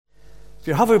If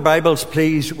you have your Bibles,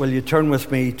 please, will you turn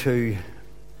with me to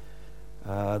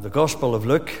the Gospel of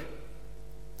Luke.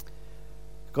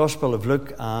 Gospel of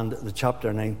Luke and the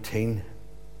chapter 19.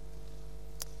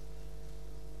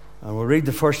 And we'll read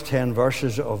the first 10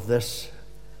 verses of this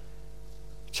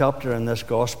chapter in this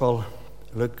Gospel,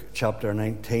 Luke chapter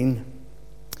 19.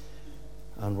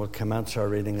 And we'll commence our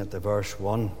reading at the verse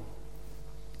 1.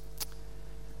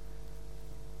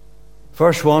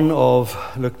 Verse 1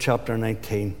 of Luke chapter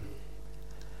 19.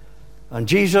 And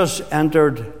Jesus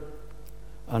entered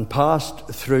and passed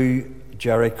through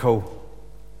Jericho.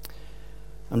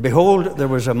 And behold, there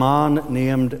was a man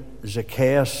named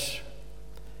Zacchaeus,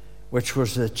 which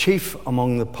was the chief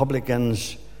among the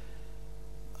publicans,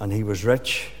 and he was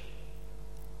rich.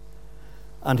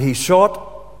 And he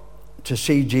sought to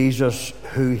see Jesus,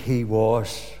 who he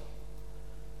was,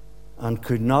 and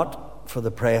could not for the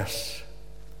press,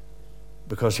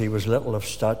 because he was little of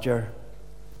stature.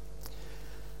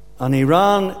 And he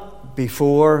ran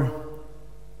before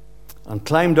and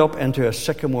climbed up into a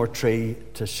sycamore tree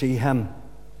to see him,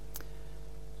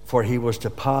 for he was to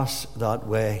pass that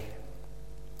way.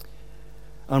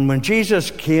 And when Jesus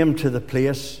came to the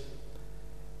place,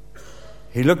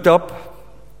 he looked up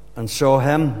and saw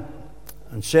him,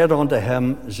 and said unto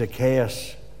him,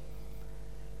 Zacchaeus,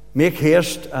 make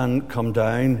haste and come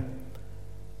down,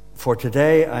 for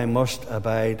today I must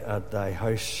abide at thy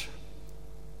house.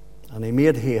 And he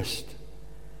made haste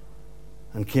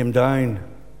and came down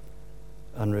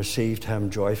and received him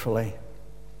joyfully.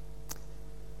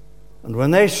 And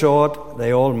when they saw it,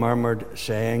 they all murmured,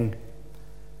 saying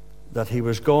that he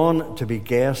was gone to be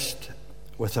guest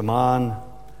with a man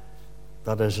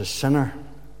that is a sinner.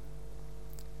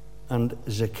 And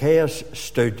Zacchaeus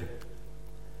stood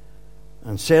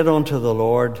and said unto the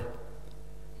Lord,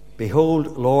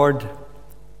 Behold, Lord,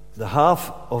 the half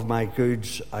of my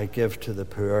goods I give to the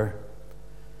poor.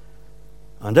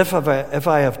 And if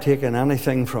I have taken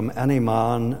anything from any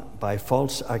man by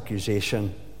false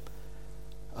accusation,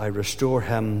 I restore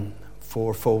him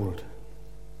fourfold.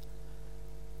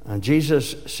 And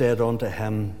Jesus said unto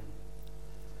him,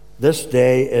 This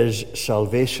day is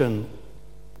salvation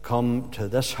come to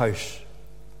this house,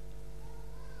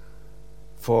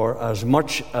 for as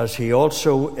much as he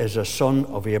also is a son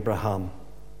of Abraham.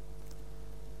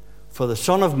 For the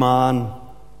Son of Man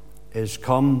is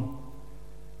come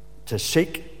to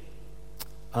seek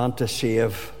and to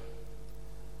save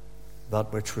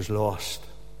that which was lost.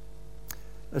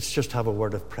 Let's just have a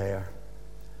word of prayer.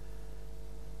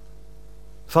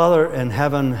 Father in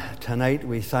heaven, tonight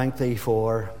we thank thee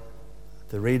for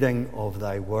the reading of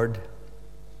thy word.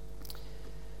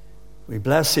 We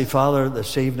bless thee, Father,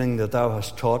 this evening that thou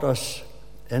hast taught us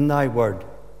in thy word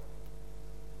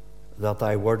that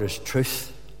thy word is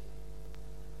truth.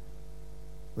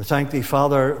 We thank thee,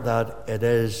 Father, that it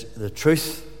is the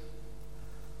truth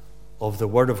of the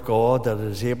Word of God that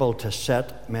is able to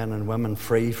set men and women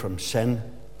free from sin.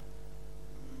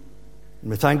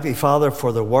 And we thank thee, Father,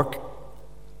 for the work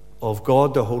of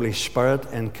God, the Holy Spirit,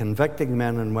 in convicting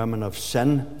men and women of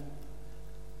sin,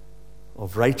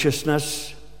 of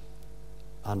righteousness,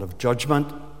 and of judgment.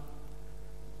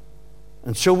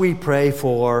 And so we pray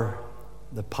for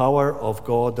the power of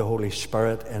God, the Holy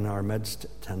Spirit, in our midst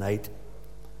tonight.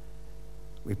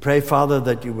 We pray, Father,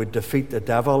 that you would defeat the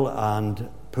devil and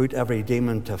put every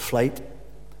demon to flight.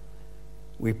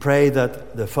 We pray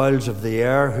that the fowls of the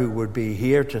air who would be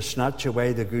here to snatch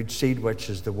away the good seed, which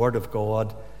is the word of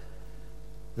God,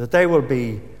 that they will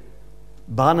be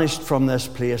banished from this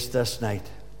place this night.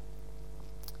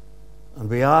 And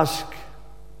we ask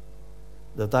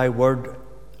that thy word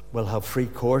will have free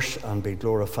course and be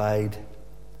glorified.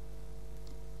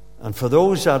 And for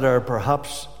those that are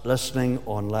perhaps listening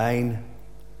online,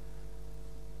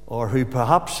 or who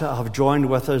perhaps have joined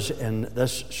with us in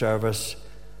this service,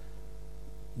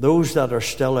 those that are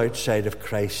still outside of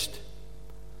Christ,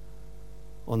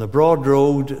 on the broad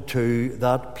road to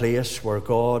that place where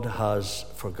God has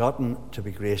forgotten to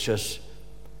be gracious,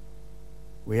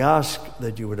 we ask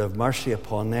that you would have mercy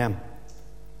upon them.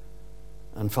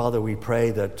 And Father, we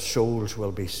pray that souls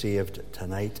will be saved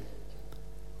tonight.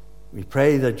 We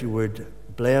pray that you would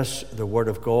bless the word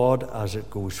of God as it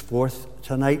goes forth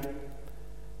tonight.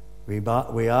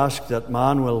 We ask that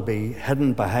man will be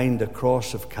hidden behind the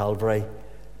cross of Calvary.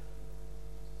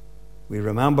 We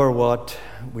remember what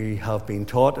we have been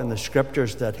taught in the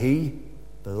Scriptures, that he,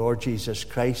 the Lord Jesus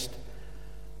Christ,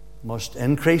 must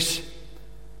increase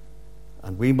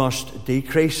and we must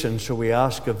decrease. And so we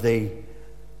ask of thee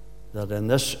that in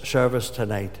this service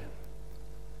tonight,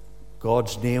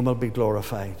 God's name will be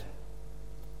glorified.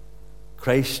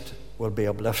 Christ will be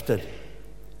uplifted.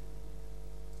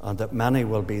 and that many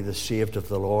will be the saved of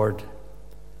the Lord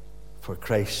for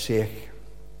Christ's sake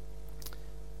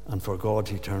and for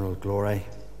God's eternal glory.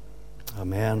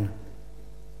 Amen.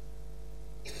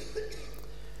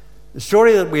 The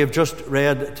story that we have just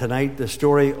read tonight, the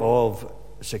story of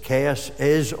Zacchaeus,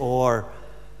 is, or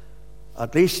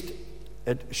at least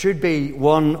it should be,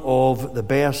 one of the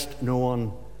best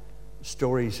known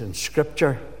stories in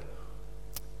Scripture.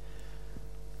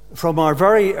 From our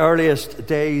very earliest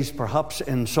days, perhaps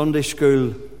in Sunday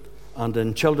school and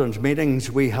in children's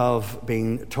meetings, we have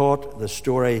been taught the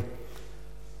story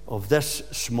of this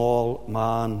small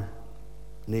man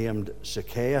named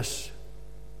Zacchaeus.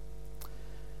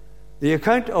 The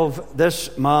account of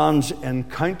this man's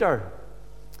encounter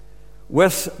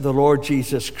with the Lord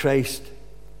Jesus Christ,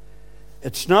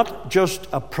 it's not just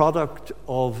a product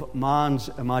of man's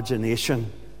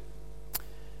imagination,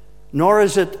 nor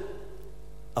is it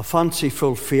a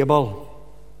fanciful fable,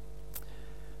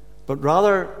 but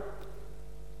rather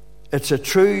it's a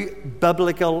true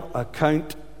biblical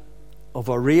account of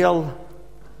a real,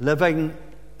 living,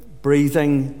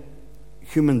 breathing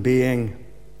human being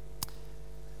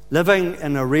living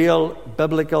in a real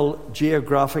biblical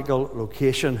geographical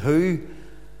location who,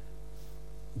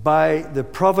 by the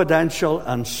providential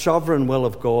and sovereign will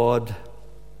of God,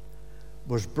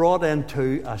 was brought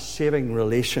into a saving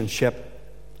relationship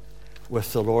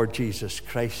with the Lord Jesus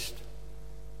Christ.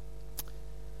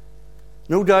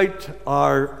 No doubt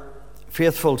our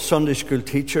faithful Sunday school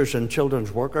teachers and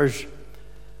children's workers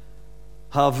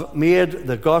have made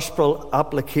the gospel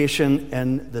application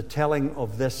in the telling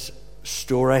of this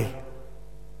story.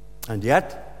 And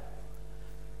yet,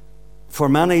 for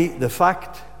many, the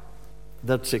fact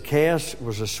that Zacchaeus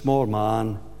was a small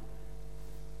man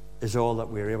is all that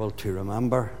we're able to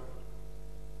remember.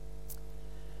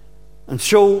 And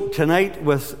so tonight,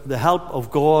 with the help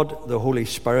of God, the Holy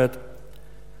Spirit,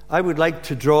 I would like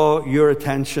to draw your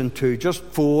attention to just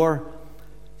 4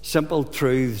 simple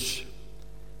truths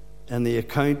in the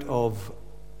account of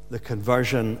the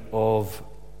conversion of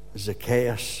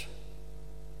Zacchaeus.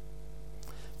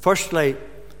 Firstly,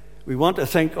 we want to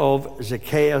think of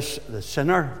Zacchaeus the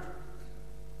sinner.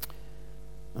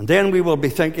 And then we will be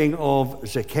thinking of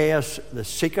Zacchaeus the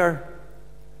seeker.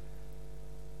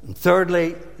 And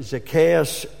thirdly,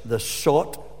 Zacchaeus the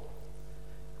sought.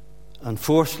 And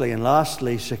fourthly and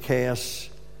lastly, Zacchaeus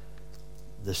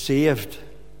the saved.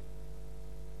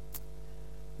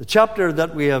 The chapter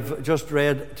that we have just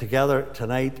read together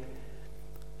tonight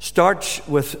starts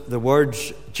with the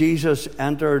words, Jesus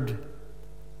entered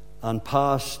and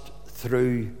passed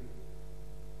through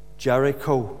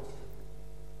Jericho.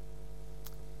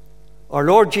 Our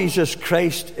Lord Jesus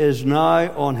Christ is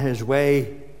now on his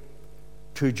way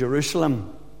to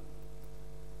Jerusalem,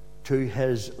 to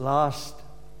his last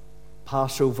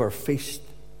Passover feast.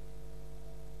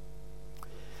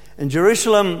 In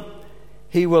Jerusalem,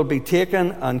 he will be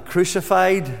taken and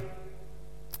crucified.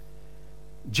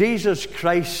 Jesus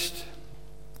Christ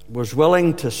was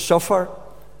willing to suffer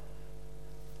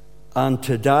and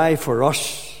to die for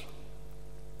us.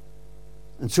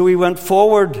 And so he went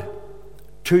forward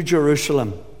to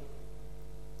Jerusalem,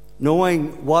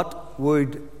 knowing what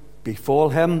would befall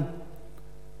him,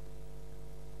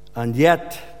 and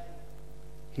yet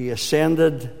he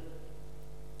ascended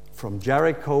from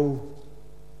Jericho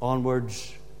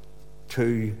onwards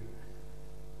to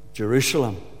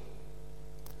Jerusalem.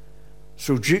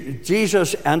 So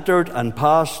Jesus entered and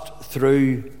passed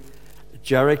through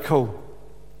Jericho.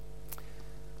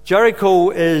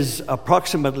 Jericho is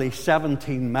approximately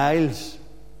 17 miles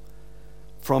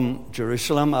from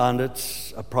Jerusalem, and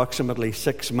it's approximately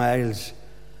 6 miles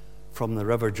from the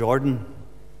River Jordan.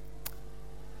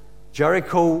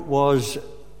 Jericho was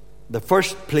the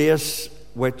first place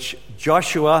which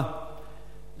Joshua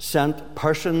sent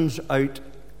persons out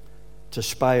to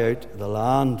spy out the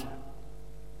land.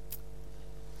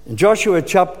 In Joshua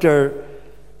chapter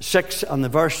 6 and the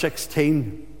verse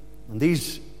 16, and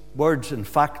these words and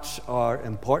facts are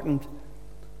important.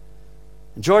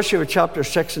 In Joshua chapter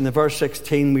 6 and the verse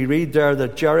 16, we read there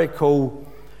that Jericho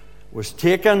was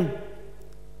taken,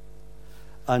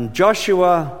 and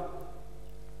Joshua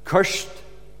cursed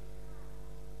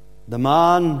the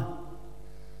man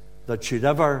that should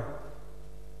ever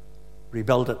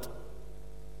rebuild it.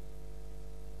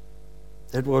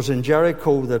 It was in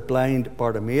Jericho that blind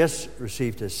Bartimaeus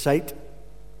received his sight.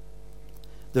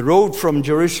 The road from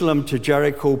Jerusalem to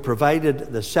Jericho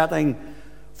provided the setting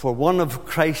for one of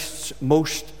Christ's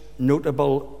most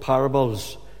notable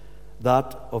parables,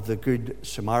 that of the Good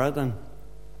Samaritan.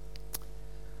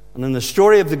 And in the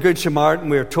story of the Good Samaritan,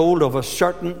 we are told of a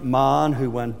certain man who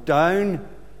went down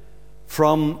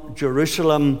from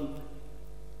Jerusalem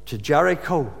to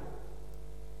Jericho.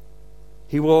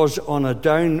 He was on a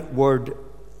downward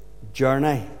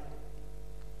journey.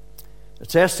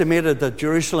 It's estimated that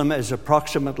Jerusalem is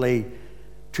approximately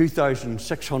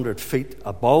 2,600 feet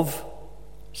above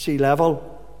sea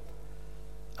level,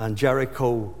 and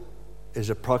Jericho is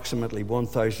approximately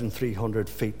 1,300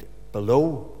 feet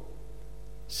below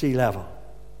sea level.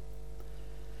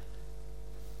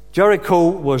 Jericho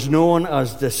was known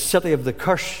as the city of the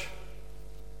curse,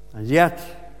 and yet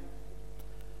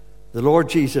the Lord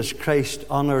Jesus Christ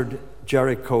honored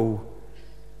Jericho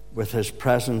with his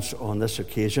presence on this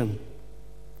occasion.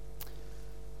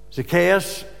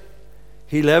 Zacchaeus,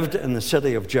 he lived in the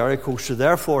city of Jericho, so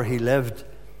therefore he lived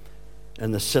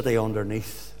in the city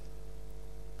underneath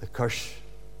the curse.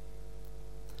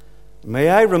 May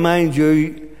I remind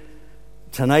you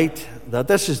tonight that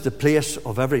this is the place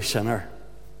of every sinner.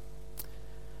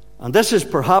 And this is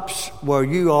perhaps where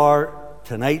you are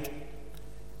tonight.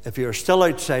 If you're still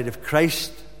outside of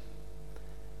Christ,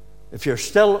 if you're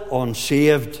still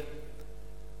unsaved,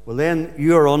 well then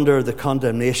you are under the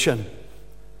condemnation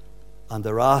and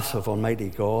the wrath of Almighty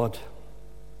God.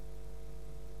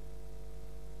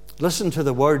 Listen to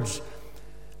the words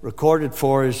recorded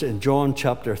for us in John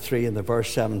chapter 3 in the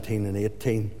verse 17 and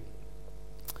 18.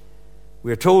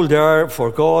 We are told there, "For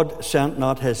God sent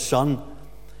not his Son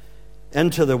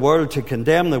into the world to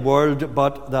condemn the world,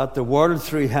 but that the world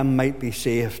through him might be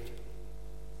saved.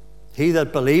 He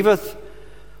that believeth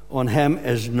on him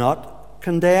is not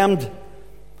condemned,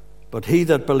 but he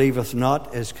that believeth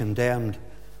not is condemned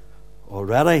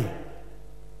already,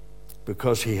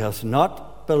 because he hath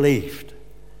not believed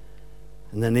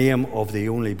in the name of the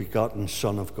only begotten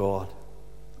Son of God."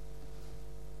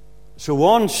 So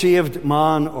one saved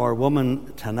man or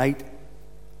woman tonight,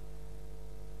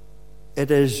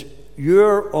 it is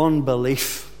your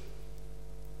unbelief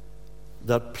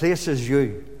that places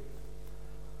you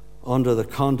under the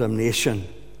condemnation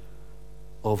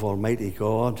of Almighty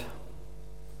God.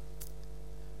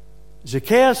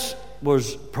 Zacchaeus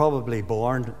was probably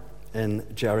born in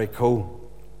Jericho,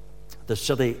 the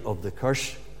city of the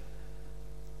curse.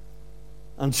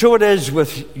 And so it is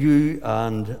with you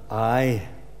and I.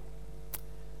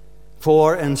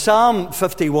 For in Psalm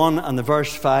 51 and the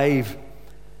verse 5,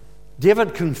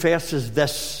 David confesses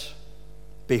this: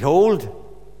 "Behold,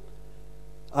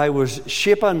 I was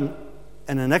shapen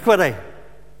in iniquity,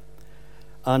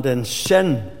 and in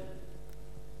sin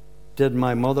did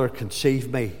my mother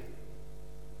conceive me."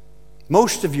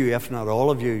 Most of you, if not all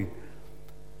of you,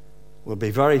 will be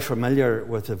very familiar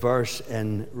with the verse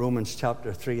in Romans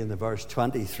chapter 3 and the verse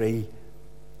 23.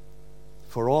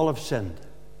 "For all have sinned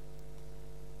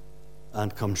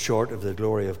and come short of the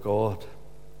glory of God."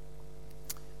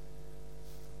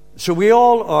 So we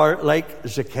all are like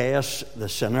Zacchaeus the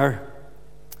sinner.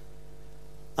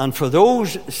 And for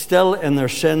those still in their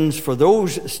sins, for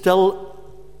those still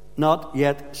not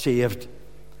yet saved,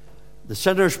 the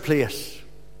sinner's place,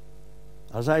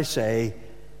 as I say,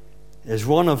 is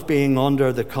one of being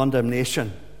under the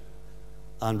condemnation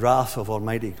and wrath of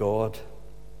Almighty God.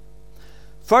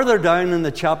 Further down in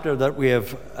the chapter that we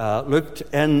have looked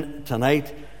in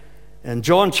tonight, in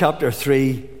John chapter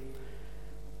 3,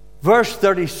 verse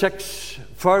 36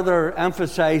 further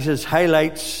emphasizes,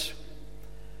 highlights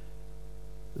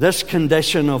this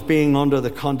condition of being under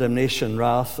the condemnation,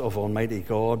 wrath of Almighty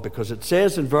God, because it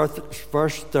says in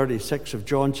verse 36 of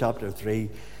John chapter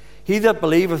 3, "He that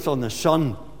believeth on the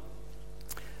Son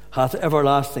hath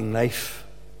everlasting life,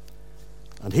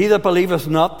 and he that believeth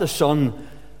not the Son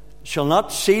shall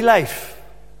not see life,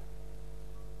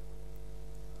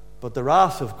 but the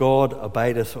wrath of God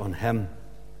abideth on him."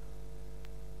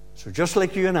 So just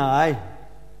like you and I,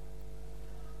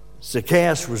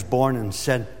 Zacchaeus was born in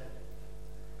sin.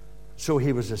 So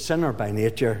he was a sinner by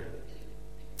nature.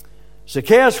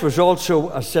 Zacchaeus was also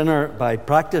a sinner by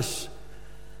practice,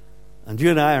 and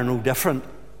you and I are no different.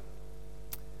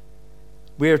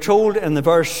 We are told in the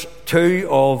verse 2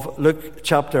 of Luke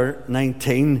chapter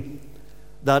 19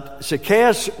 that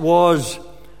Zacchaeus was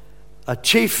a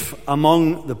chief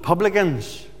among the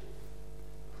publicans,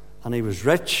 and he was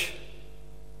rich.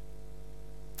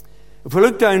 If we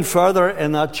look down further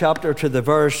in that chapter to the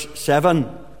verse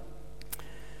 7,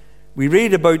 we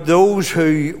read about those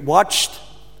who watched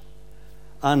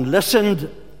and listened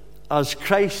as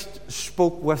Christ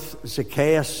spoke with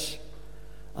Zacchaeus.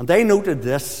 And they noted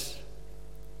this.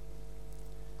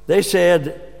 They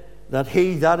said that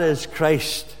he, that is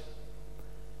Christ,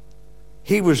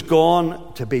 he was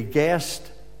gone to be guest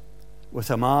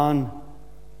with a man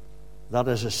that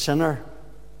is a sinner.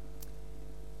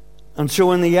 And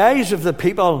so in the eyes of the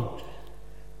people,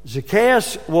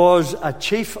 Zacchaeus was a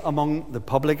chief among the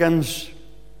publicans,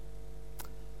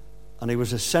 and he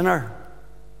was a sinner.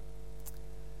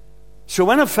 So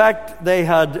in effect, they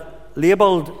had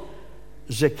labelled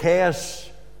Zacchaeus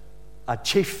a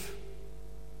chief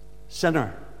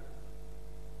sinner.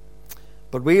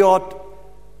 But we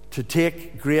ought to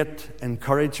take great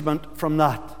encouragement from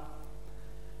that.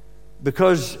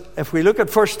 Because if we look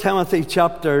at 1 Timothy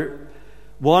chapter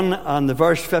 1 and the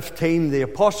verse 15, the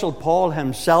Apostle Paul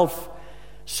himself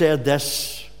said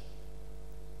this.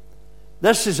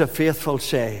 This is a faithful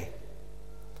saying,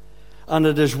 and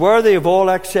it is worthy of all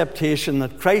acceptation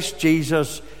that Christ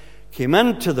Jesus came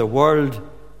into the world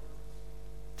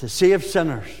to save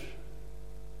sinners,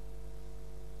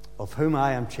 of whom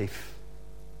I am chief.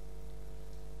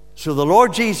 So the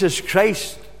Lord Jesus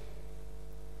Christ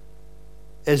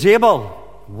is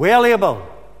able, well able,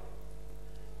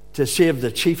 to save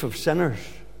the chief of sinners.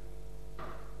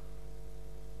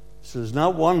 So there's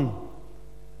not one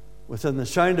within the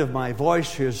sound of my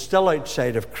voice who is still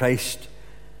outside of Christ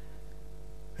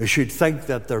who should think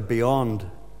that they're beyond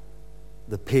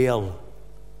the pale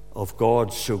of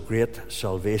God's so great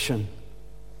salvation.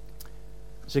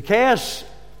 Zacchaeus,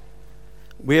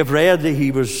 we have read that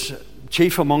he was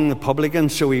chief among the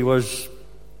publicans, so he was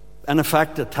in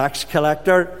effect a tax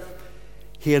collector.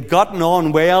 He had gotten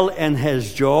on well in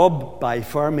his job by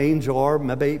fair means or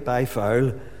maybe by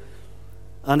foul,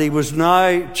 and he was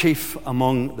now chief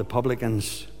among the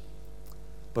publicans.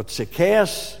 But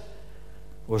Zacchaeus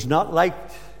was not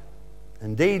liked.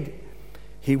 Indeed,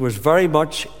 he was very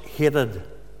much hated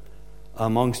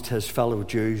amongst his fellow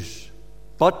Jews.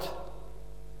 But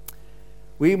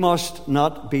we must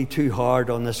not be too hard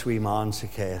on this wee man,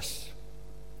 Zacchaeus.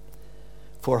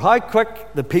 For how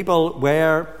quick the people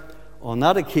were on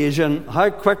that occasion, how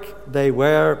quick they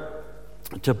were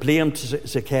to blame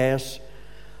Zacchaeus,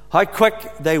 how quick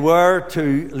they were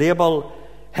to label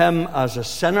him as a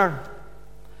sinner.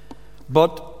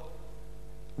 But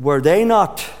were they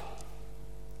not,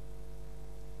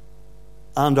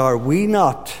 and are we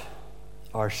not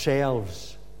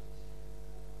ourselves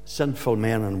sinful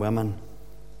men and women?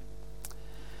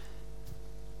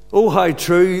 Oh, how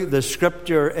true the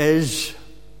scripture is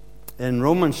in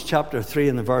Romans chapter 3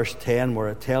 and the verse 10, where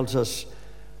it tells us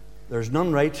there's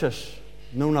none righteous,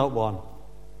 no, not one.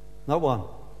 Not one.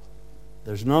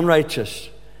 There's none righteous,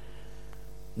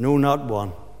 no, not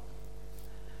one.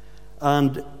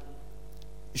 And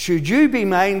should you be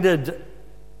minded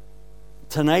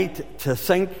tonight to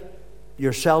think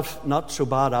yourself not so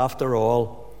bad after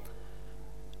all,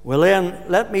 well then,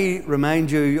 let me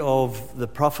remind you of the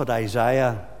prophet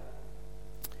Isaiah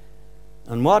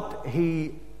and what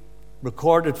he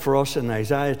recorded for us in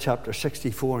Isaiah chapter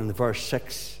 64 and the verse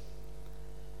 6.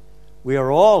 We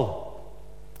are all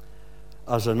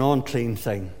as an unclean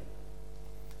thing,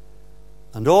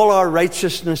 and all our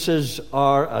righteousnesses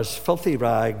are as filthy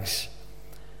rags,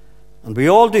 and we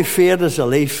all do fade as a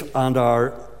leaf, and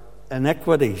our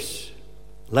iniquities,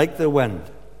 like the wind,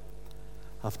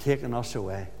 have taken us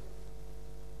away.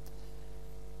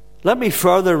 Let me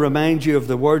further remind you of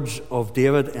the words of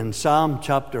David in Psalm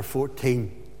chapter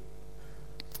 14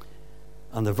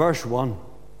 and the verse 1.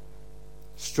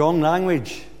 Strong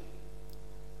language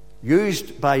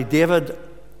used by David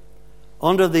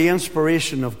under the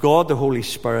inspiration of God the Holy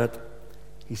Spirit.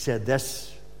 He said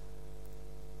this: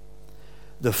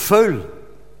 the fool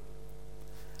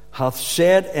hath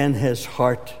said in his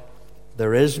heart,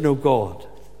 there is no God.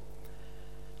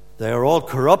 They are all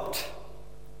corrupt.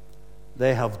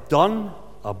 They have done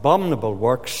abominable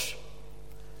works.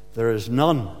 There is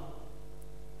none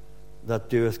that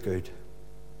doeth good.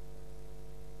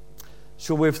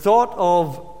 So we've thought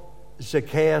of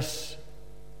Zacchaeus,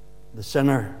 the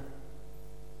sinner.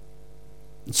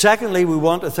 And secondly, we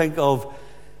want to think of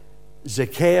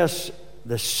Zacchaeus,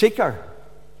 the seeker.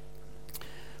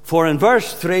 For in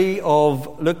verse 3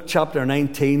 of Luke chapter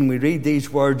 19, we read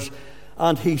these words,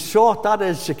 and he sought, that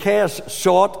is, Zacchaeus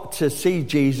sought to see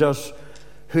Jesus,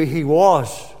 who he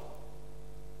was.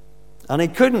 And he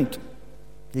couldn't.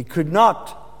 He could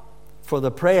not for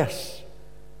the press,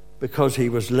 because he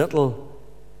was little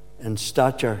in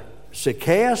stature.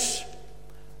 Zacchaeus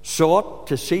sought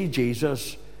to see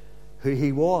Jesus, who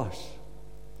he was.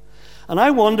 And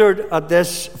I wondered at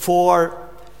this, for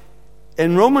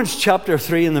in Romans chapter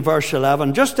 3 and the verse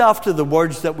 11, just after the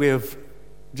words that we have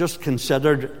just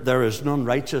considered, there is none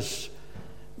righteous,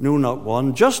 no, not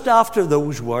one, just after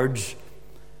those words,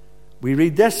 we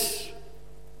read this: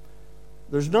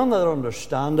 there's none that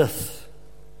understandeth,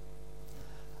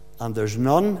 and there's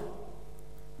none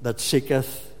that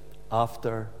seeketh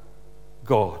after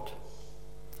God.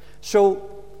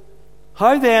 So,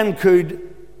 How then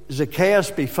could Zacchaeus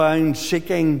be found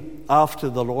seeking after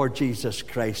the Lord Jesus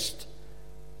Christ,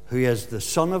 who is the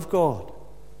Son of God?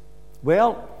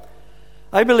 Well,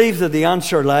 I believe that the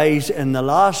answer lies in the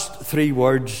last three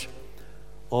words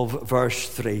of verse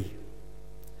 3.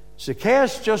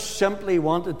 Zacchaeus just simply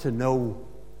wanted to know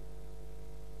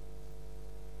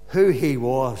who he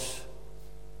was.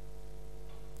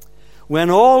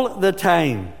 When all the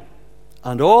time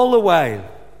and all the while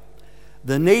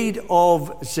the need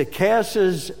of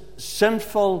Zacchaeus'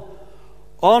 sinful,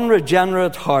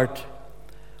 unregenerate heart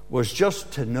was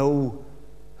just to know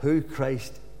who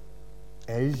Christ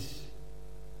is.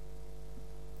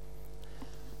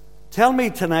 Tell me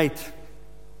tonight,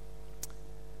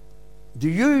 do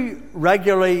you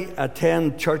regularly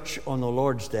attend church on the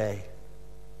Lord's Day?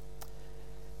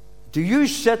 Do you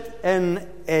sit in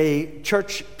a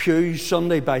church pew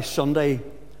Sunday by Sunday?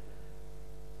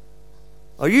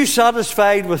 Are you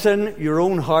satisfied within your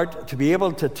own heart to be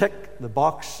able to tick the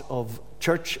box of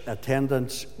church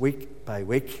attendance week by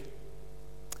week?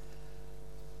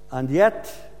 And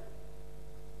yet,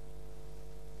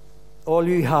 all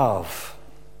you have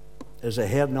is a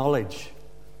head knowledge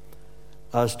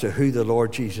as to who the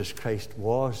Lord Jesus Christ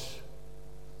was.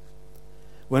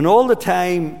 When all the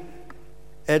time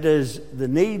it is the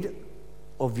need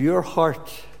of your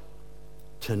heart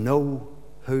to know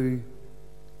who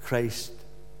Christ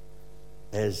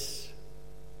is.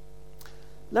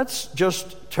 Let's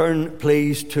just turn,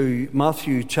 please, to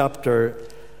Matthew chapter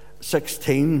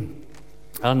 16.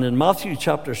 And in Matthew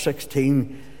chapter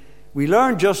 16, we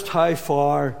learn just how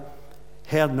far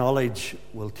head knowledge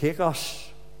will take us.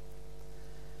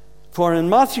 For in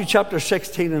Matthew chapter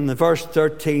 16 and the verse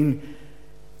 13,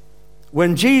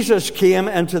 when Jesus came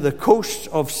into the coasts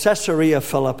of Caesarea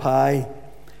Philippi,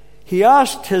 he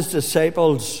asked his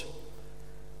disciples,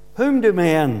 "Whom do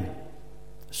men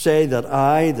say that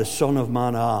I, the Son of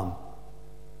Man, am?"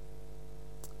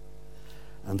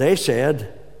 And they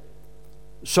said,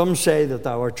 "Some say that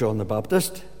thou art John the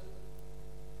Baptist,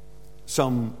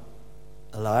 some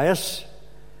Elias,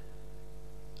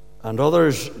 and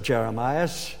others Jeremiah,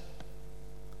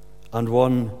 and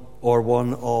one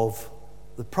of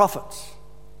the prophets."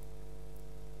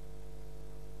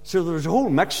 So there was a whole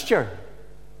mixture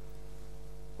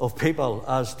of people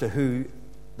as to who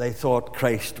they thought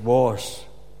Christ was.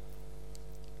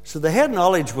 So the head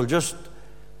knowledge will just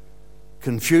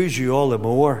confuse you all the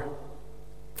more.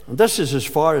 And this is as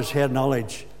far as head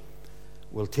knowledge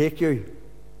will take you.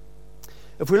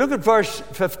 If we look at verse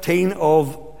 15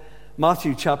 of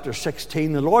Matthew chapter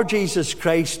 16, the Lord Jesus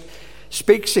Christ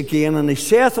speaks again, and he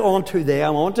saith unto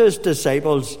them, unto his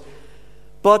disciples,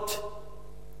 "But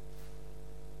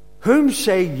whom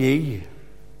say ye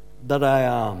that I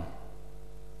am?"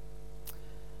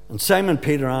 And Simon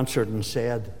Peter answered and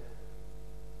said,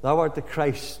 "Thou art the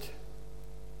Christ,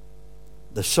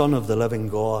 the Son of the living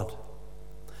God."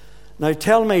 Now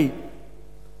tell me,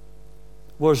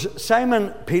 was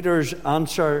Simon Peter's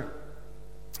answer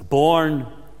born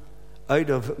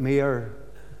out of mere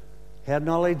head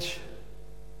knowledge?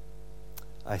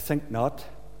 I think not.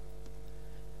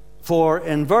 For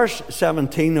in verse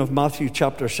 17 of Matthew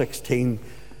chapter 16,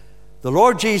 the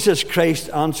Lord Jesus Christ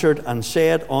answered and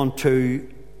said unto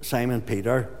Simon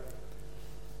Peter,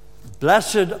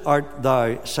 "Blessed art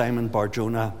thou, Simon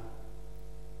Bar-Jonah,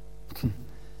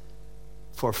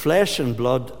 for flesh and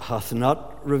blood hath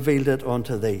not revealed it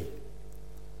unto thee,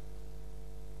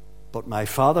 but my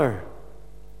Father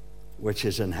which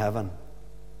is in heaven."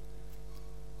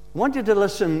 I want you to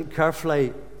listen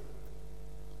carefully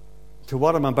to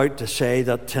what I'm about to say,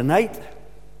 that tonight,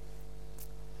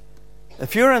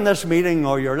 if you're in this meeting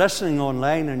or you're listening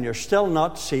online and you're still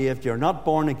not saved, you're not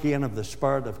born again of the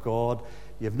Spirit of God,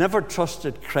 you've never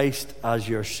trusted Christ as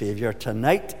your Savior,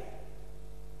 tonight,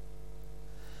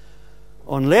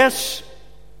 unless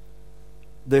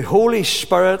the Holy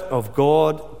Spirit of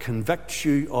God convicts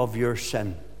you of your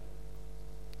sin,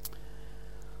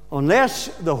 unless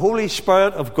the Holy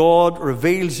Spirit of God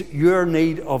reveals your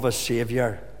need of a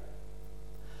Savior,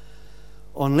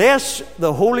 unless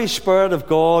the Holy Spirit of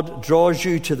God draws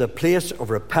you to the place of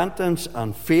repentance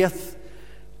and faith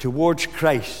towards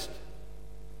Christ,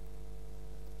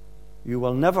 you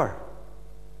will never,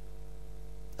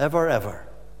 ever, ever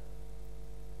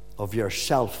of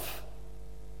yourself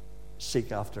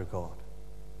seek after God.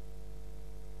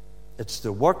 It's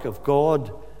the work of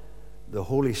God, the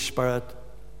Holy Spirit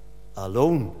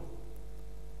alone,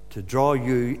 to draw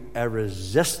you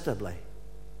irresistibly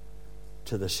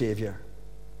to the Savior.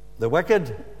 The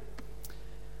wicked,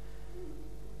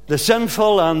 the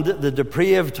sinful, and the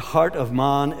depraved heart of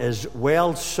man is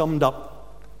well summed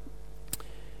up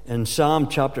in Psalm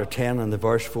chapter 10 and the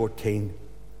verse 14.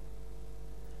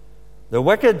 The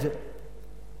wicked,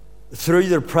 through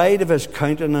the pride of his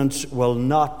countenance, will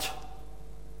not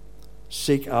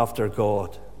seek after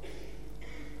God.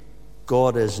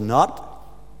 God is not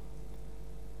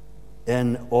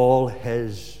in all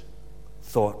his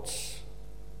thoughts.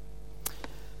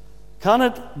 Can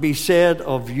it be said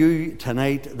of you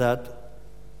tonight that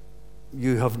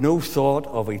you have no thought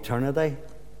of eternity?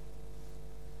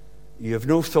 You have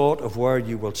no thought of where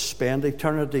you will spend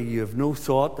eternity. You have no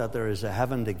thought that there is a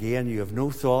heaven to gain. You have no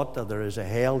thought that there is a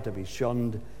hell to be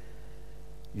shunned.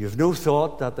 You have no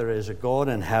thought that there is a God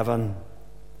in heaven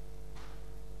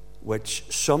which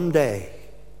someday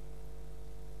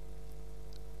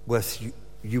with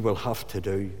you will have to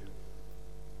do.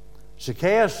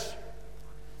 Zacchaeus,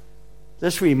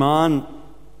 this wee man,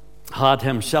 had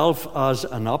himself as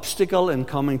an obstacle in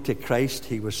coming to Christ.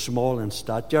 He was small in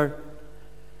stature.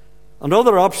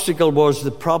 Another obstacle was the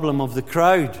problem of the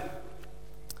crowd.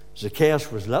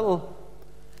 Zacchaeus was little,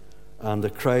 and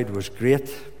the crowd was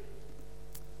great.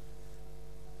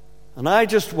 And I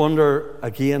just wonder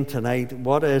again tonight,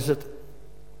 what is it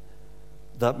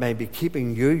that may be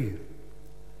keeping you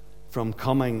from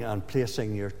coming and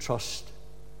placing your trust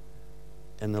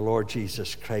in the Lord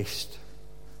Jesus Christ?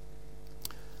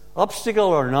 Obstacle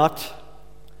or not,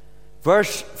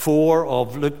 verse 4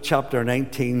 of Luke chapter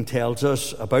 19 tells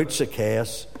us about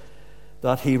Zacchaeus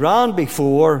that he ran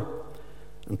before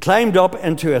and climbed up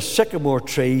into a sycamore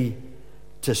tree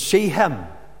to see him.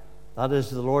 That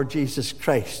is the Lord Jesus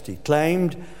Christ. He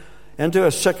climbed into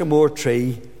a sycamore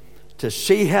tree to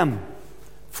see him,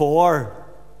 for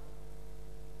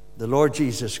the Lord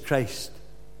Jesus Christ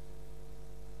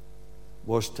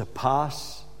was to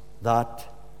pass that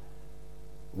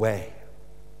way.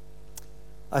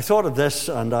 I thought of this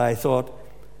and I thought,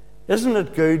 isn't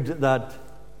it good that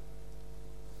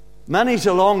many's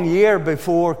a long year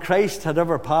before Christ had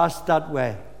ever passed that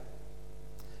way?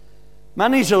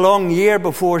 Many's a long year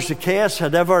before Zacchaeus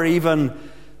had ever even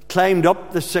climbed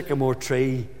up the sycamore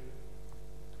tree.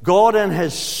 God in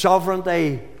his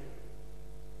sovereignty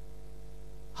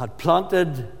had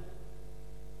planted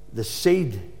the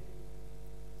seed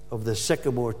of the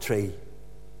sycamore tree.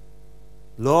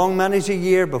 Long many's a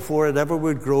year before it ever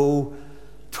would grow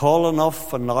tall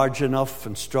enough and large enough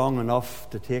and strong enough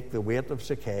to take the weight of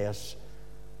Zacchaeus.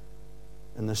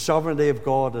 In the sovereignty of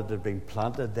God, it had been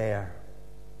planted there.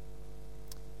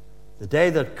 The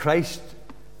day that Christ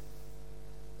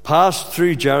passed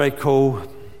through Jericho,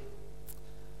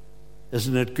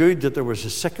 isn't it good that there was a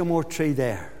sycamore tree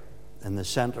there in the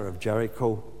center of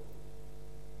Jericho?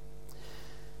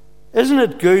 Isn't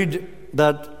it good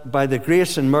that by the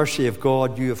grace and mercy of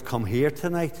God you have come here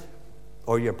tonight,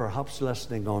 or you're perhaps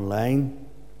listening online?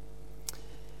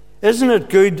 Isn't it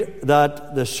good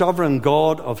that the sovereign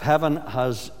God of heaven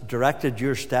has directed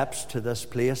your steps to this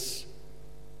place?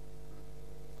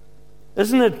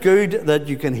 Isn't it good that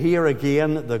you can hear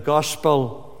again the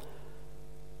gospel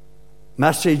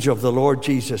message of the Lord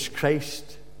Jesus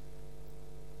Christ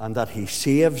and that he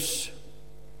saves?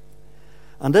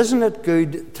 And isn't it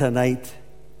good tonight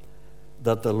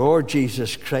that the Lord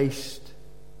Jesus Christ,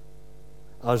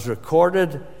 as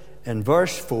recorded in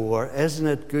verse 4, isn't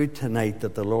it good tonight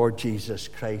that the Lord Jesus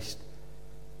Christ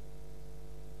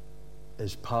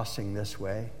is passing this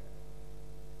way?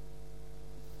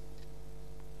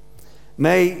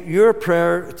 May your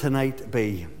prayer tonight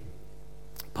be,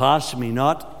 pass me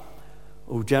not,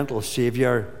 O gentle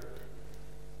Saviour.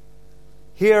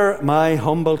 Hear my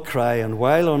humble cry, and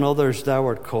while on others thou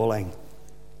art calling,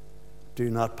 do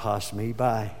not pass me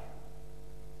by.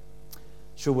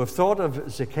 So we've thought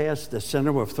of Zacchaeus the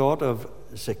sinner, we've thought of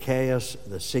Zacchaeus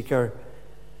the seeker.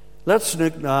 Let's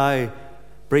look now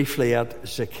briefly at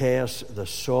Zacchaeus the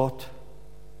sought.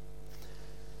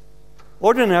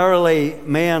 Ordinarily,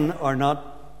 men are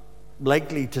not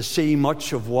likely to see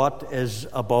much of what is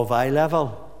above eye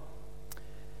level,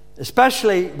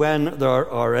 especially when there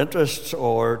are interests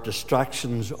or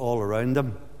distractions all around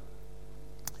them.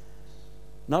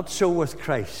 Not so with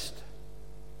Christ.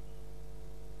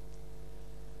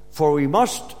 For we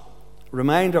must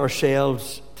remind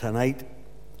ourselves tonight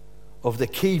of the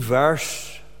key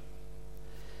verse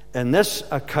in this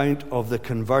account of the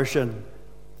conversion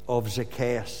of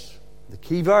Zacchaeus. The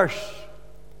key verse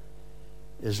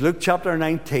is Luke chapter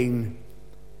 19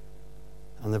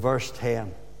 and the verse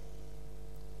 10.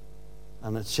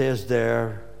 And it says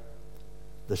there,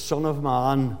 the Son of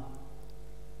Man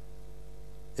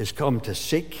is come to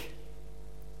seek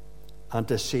and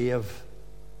to save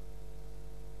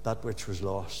that which was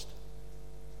lost.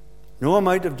 No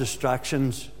amount of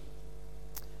distractions,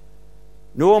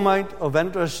 no amount of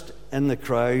interest in the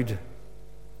crowd,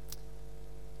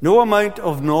 no amount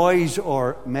of noise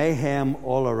or mayhem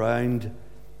all around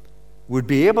would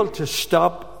be able to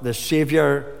stop the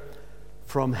Saviour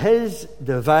from his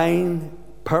divine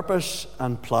purpose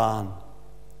and plan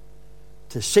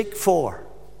to seek for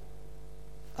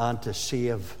and to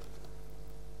save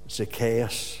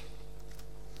Zacchaeus.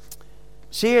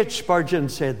 C.H. Spurgeon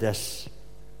said this: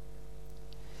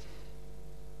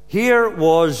 "Here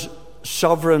was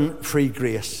sovereign free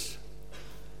grace.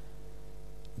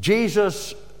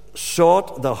 Jesus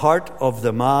sought the heart of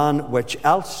the man which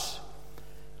else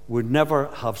would never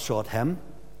have sought him.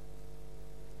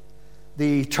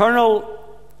 The eternal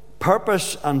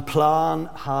purpose and plan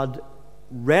had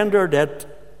rendered it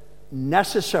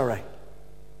necessary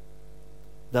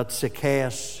that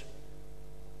Zacchaeus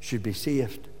should be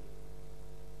saved.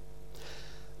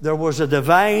 There was a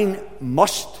divine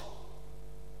must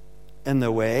in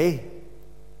the way,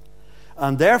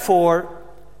 and therefore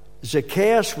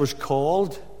Zacchaeus was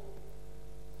called,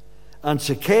 and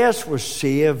Zacchaeus was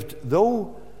saved,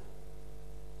 though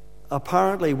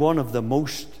apparently one of the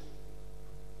most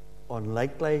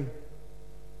unlikely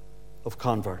of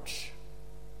converts.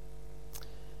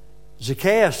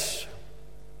 Zacchaeus,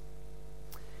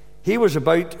 he was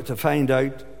about to find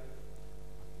out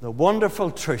the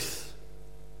wonderful truth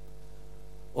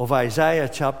of Isaiah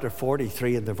chapter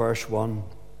 43 and the verse 1.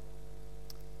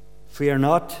 "Fear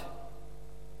not,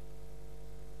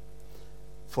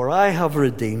 for I have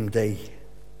redeemed thee."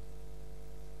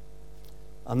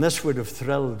 And this would have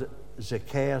thrilled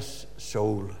Zacchaeus'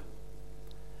 soul.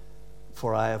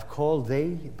 "For I have called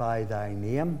thee by thy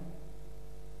name,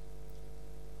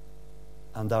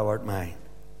 and thou art mine."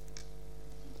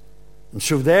 And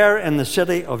so there in the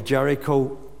city of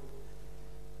Jericho,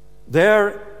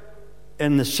 there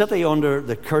in the city under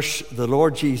the curse, the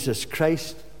Lord Jesus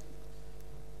Christ,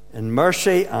 in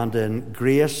mercy and in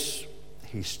grace,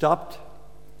 he stopped.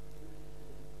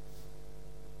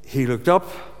 He looked up.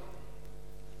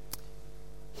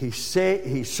 He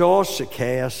saw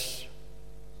Zacchaeus,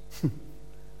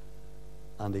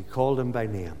 and he called him by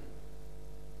name.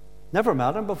 Never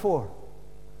met him before,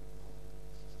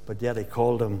 but yet he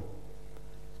called him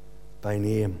by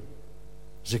name.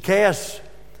 Zacchaeus,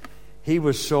 he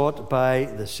was sought by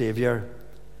the Saviour.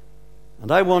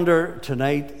 And I wonder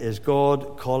tonight, is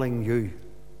God calling you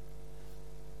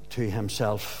to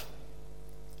himself?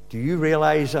 Do you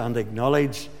realize and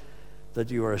acknowledge that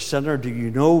you are a sinner? Do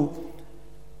you know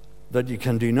that you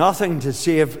can do nothing to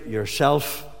save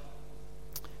yourself?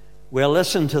 Well,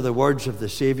 listen to the words of the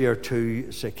Saviour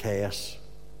to Zacchaeus.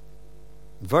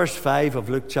 Verse 5 of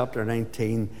Luke chapter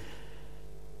 19,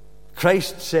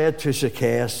 Christ said to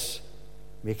Zacchaeus,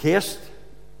 "Make haste,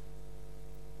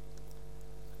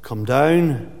 come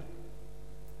down,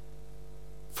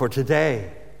 for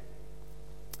today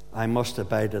I must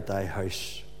abide at thy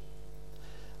house."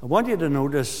 I want you to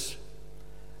notice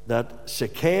that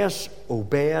Zacchaeus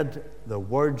obeyed the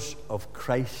words of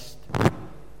Christ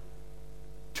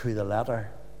to the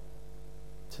letter,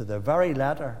 to the very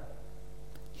letter.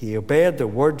 He obeyed the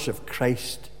words of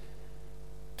Christ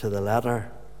to the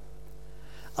letter.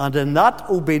 And in that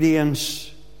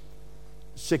obedience,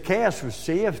 Zacchaeus was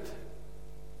saved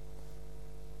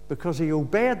because he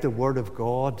obeyed the word of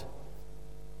God.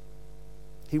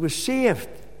 He was saved.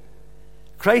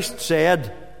 Christ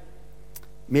said,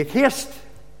 "Make haste."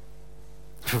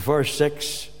 Verse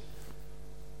 6,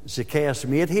 Zacchaeus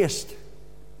made haste.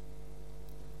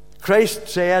 Christ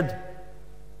said,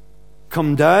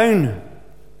 "Come down."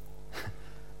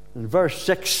 In verse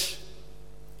 6,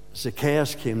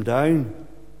 Zacchaeus came down.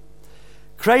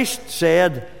 Christ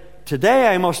said, "Today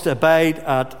I must abide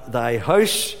at thy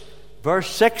house." Verse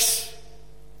 6,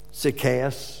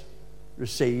 Zacchaeus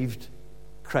received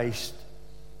Christ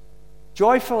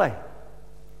joyfully.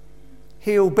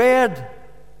 He obeyed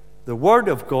the word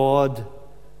of God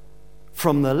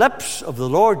from the lips of the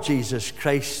Lord Jesus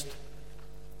Christ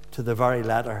to the very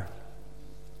letter.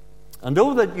 And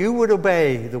oh, that you would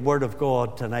obey the word of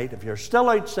God tonight if you're still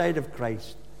outside of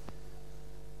Christ.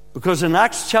 Because in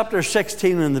Acts chapter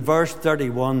 16 and the verse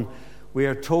 31, we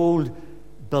are told,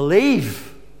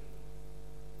 "Believe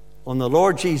on the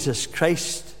Lord Jesus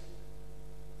Christ,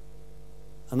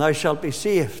 and thou shalt be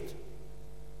saved."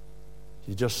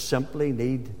 You just simply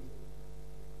need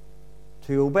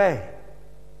to obey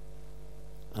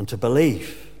and to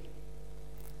believe.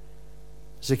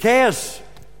 Zacchaeus,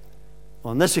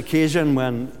 on this occasion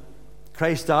when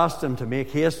Christ asked him to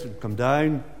make haste and come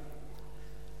down,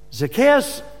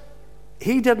 Zacchaeus,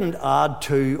 he didn't add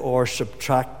to or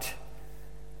subtract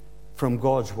from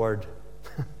God's word.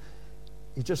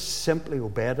 He just simply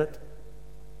obeyed it.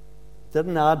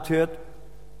 Didn't add to it.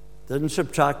 Didn't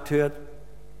subtract to it.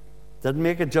 Didn't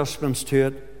make adjustments to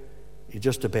it. He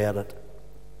just obeyed it.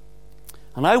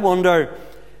 And I wonder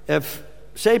if,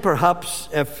 say perhaps,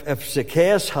 if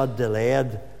Zacchaeus had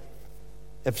delayed,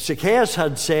 if Zacchaeus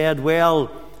had said,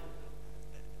 well,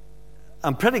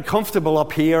 I'm pretty comfortable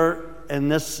up here in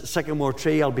this sycamore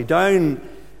tree, I'll be down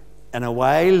in a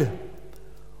while.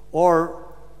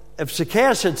 Or if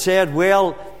Zacchaeus had said,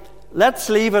 well, let's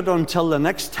leave it until the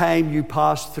next time you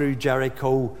pass through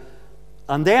Jericho,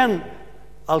 and then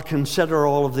I'll consider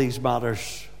all of these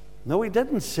matters. No, he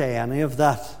didn't say any of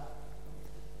that.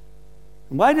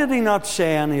 Why did he not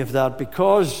say any of that?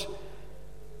 Because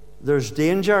there's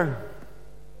danger.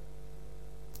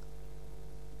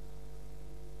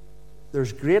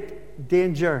 There's great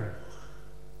danger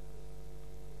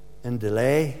in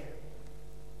delay.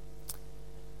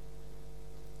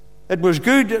 It was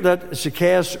good that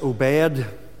Zacchaeus obeyed.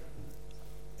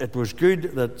 It was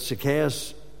good that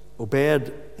Zacchaeus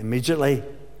obeyed immediately.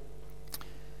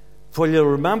 For you'll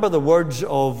remember the words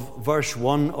of verse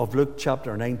 1 of Luke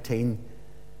chapter 19.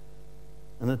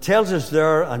 And it tells us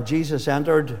there, and Jesus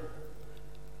entered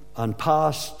and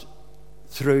passed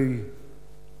through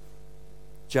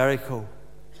Jericho.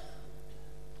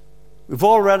 We've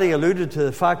already alluded to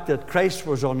the fact that Christ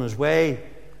was on his way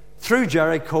through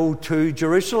Jericho to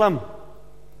Jerusalem,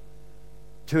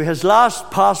 to his last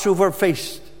Passover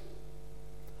feast,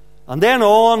 and then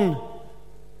on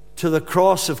to the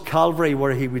cross of Calvary,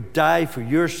 where he would die for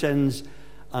your sins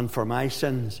and for my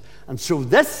sins. And so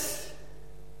this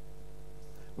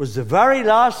was the very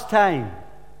last time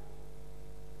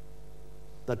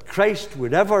that Christ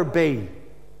would ever be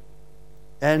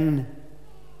in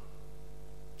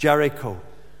Jericho.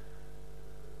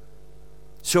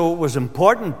 So it was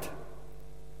important.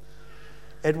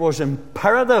 It was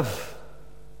imperative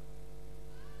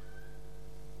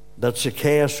that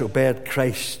Zacchaeus obeyed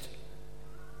Christ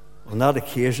on that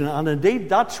occasion. And indeed,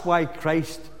 that's why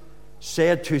Christ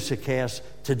said to Zacchaeus,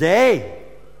 today,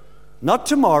 not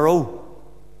tomorrow,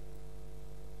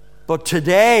 but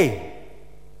today,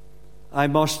 I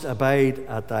must abide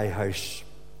at thy house.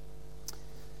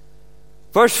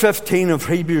 Verse 15 of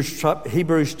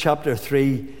Hebrews chapter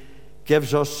 3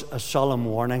 gives us a solemn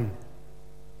warning.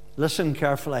 Listen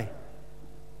carefully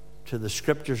to the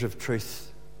scriptures of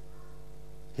truth.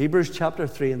 Hebrews chapter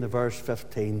 3 and the verse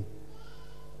 15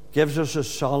 gives us a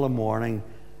solemn warning.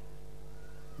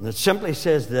 And it simply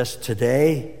says this: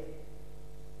 today,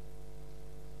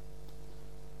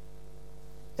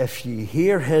 if ye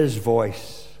hear his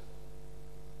voice,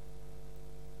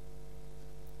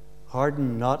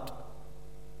 harden not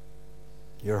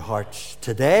your hearts.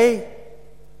 Today,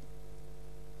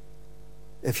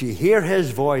 if you hear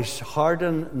his voice,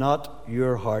 harden not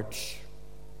your hearts.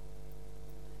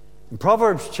 In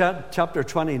Proverbs chapter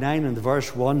 29 and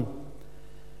verse 1,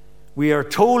 we are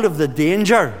told of the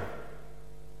danger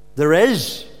there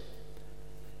is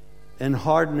in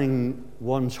hardening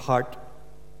one's heart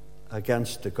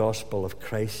against the gospel of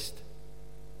Christ.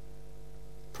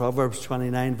 Proverbs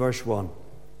 29 verse 1.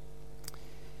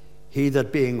 He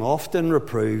that being often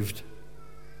reproved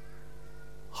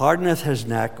hardeneth his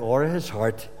neck or his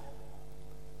heart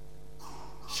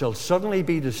shall suddenly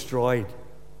be destroyed,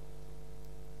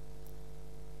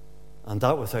 and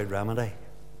that without remedy.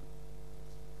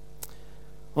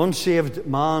 Unsaved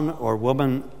man or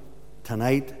woman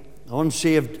tonight,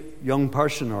 unsaved young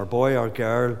person or boy or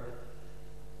girl,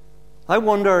 I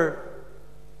wonder,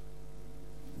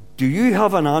 do you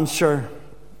have an answer?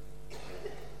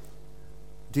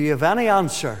 Do you have any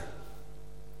answer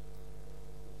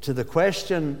to the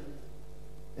question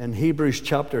in Hebrews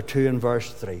chapter 2 and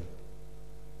verse 3?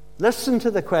 Listen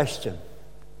to the question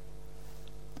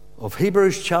of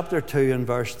Hebrews chapter 2 and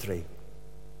verse 3.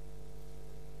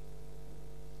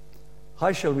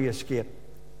 How shall we escape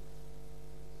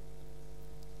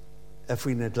if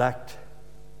we neglect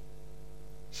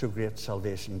so great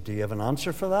salvation? Do you have an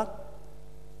answer for that?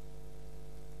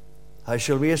 How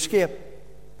shall we escape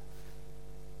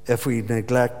if we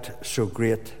neglect so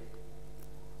great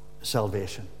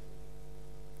salvation?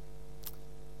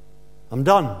 I'm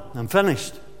done. I'm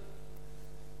finished.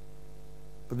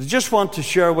 But I just want to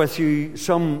share with you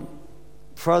some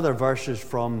further verses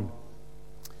from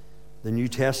the New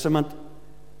Testament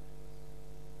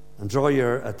and draw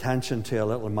your attention to a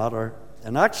little matter.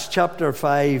 In Acts chapter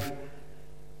 5,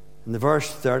 in the verse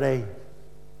 30,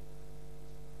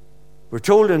 we're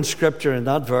told in Scripture in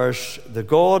that verse, the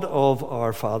God of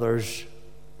our fathers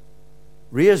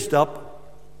raised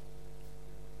up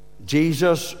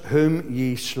Jesus, whom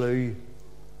ye slew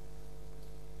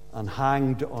and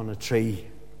hanged on a tree.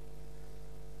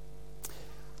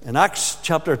 In Acts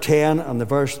chapter 10 and the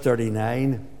verse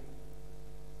 39,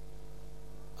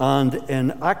 and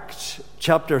in Acts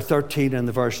chapter 13 and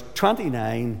the verse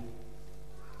 29,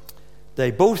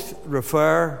 they both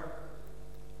refer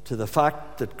to the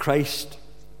fact that Christ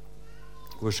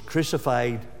was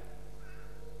crucified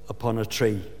upon a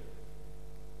tree.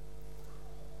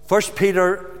 1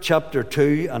 Peter chapter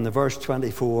 2 and the verse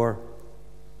 24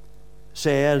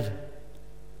 said,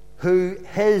 who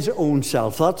his own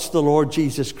self, that's the Lord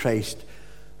Jesus Christ,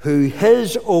 who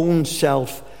his own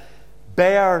self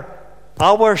bare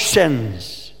our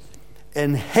sins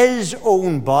in his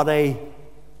own body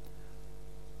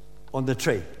on the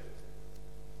tree.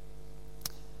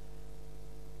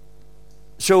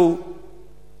 So,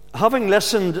 having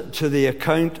listened to the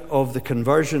account of the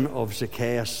conversion of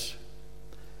Zacchaeus,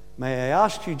 may I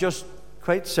ask you just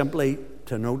quite simply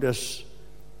to notice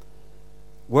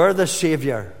where the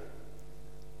Saviour,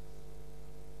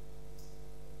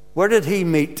 where did he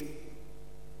meet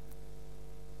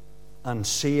and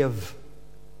save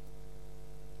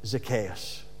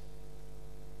Zacchaeus?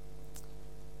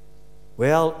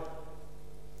 Well,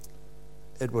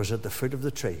 it was at the foot of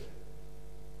the tree.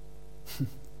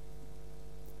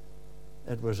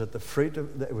 It was at the foot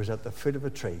of a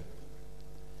tree.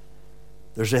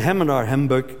 There's a hymn in our hymn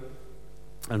book,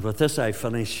 and with this I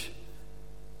finish.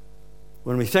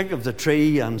 When we think of the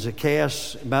tree and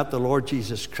Zacchaeus met the Lord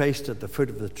Jesus Christ at the foot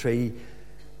of the tree,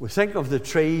 we think of the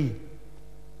tree,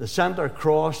 the centre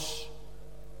cross,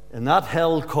 in that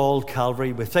hill called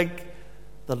Calvary. We think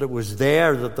that it was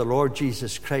there that the Lord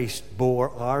Jesus Christ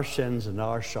bore our sins and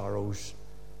our sorrows.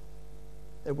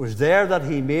 It was there that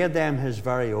he made them his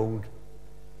very own.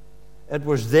 It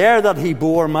was there that he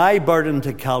bore my burden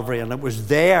to Calvary, and it was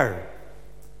there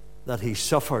that he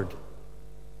suffered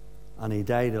and he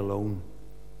died alone.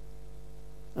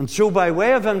 And so, by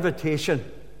way of invitation,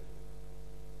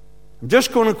 I'm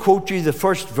just going to quote you the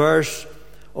first verse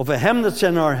of a hymn that's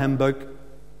in our hymn book.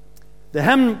 The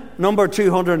hymn number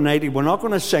 280, we're not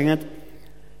going to sing it,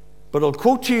 but I'll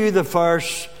quote to you the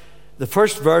first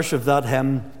verse of that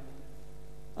hymn.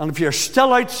 And if you're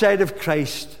still outside of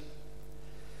Christ,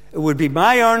 it would be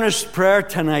my earnest prayer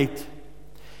tonight,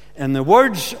 in the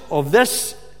words of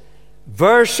this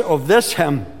verse of this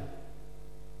hymn,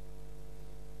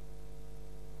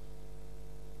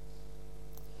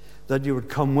 that you would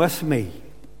come with me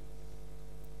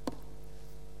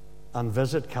and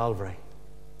visit Calvary,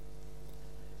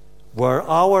 where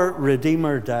our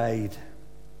Redeemer died.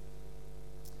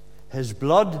 His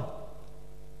blood,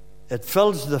 it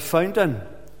fills the fountain.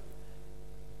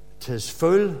 'Tis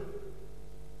full,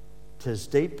 'tis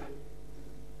deep,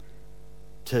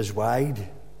 'tis wide.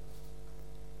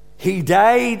 He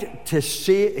died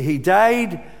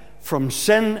from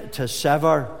sin to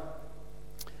sever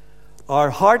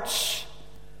our hearts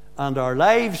and our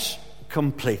lives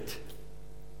complete.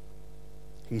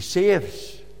 He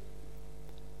saves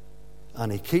and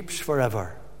he keeps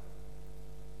forever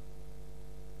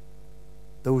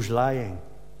those lying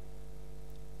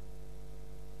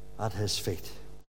at his feet.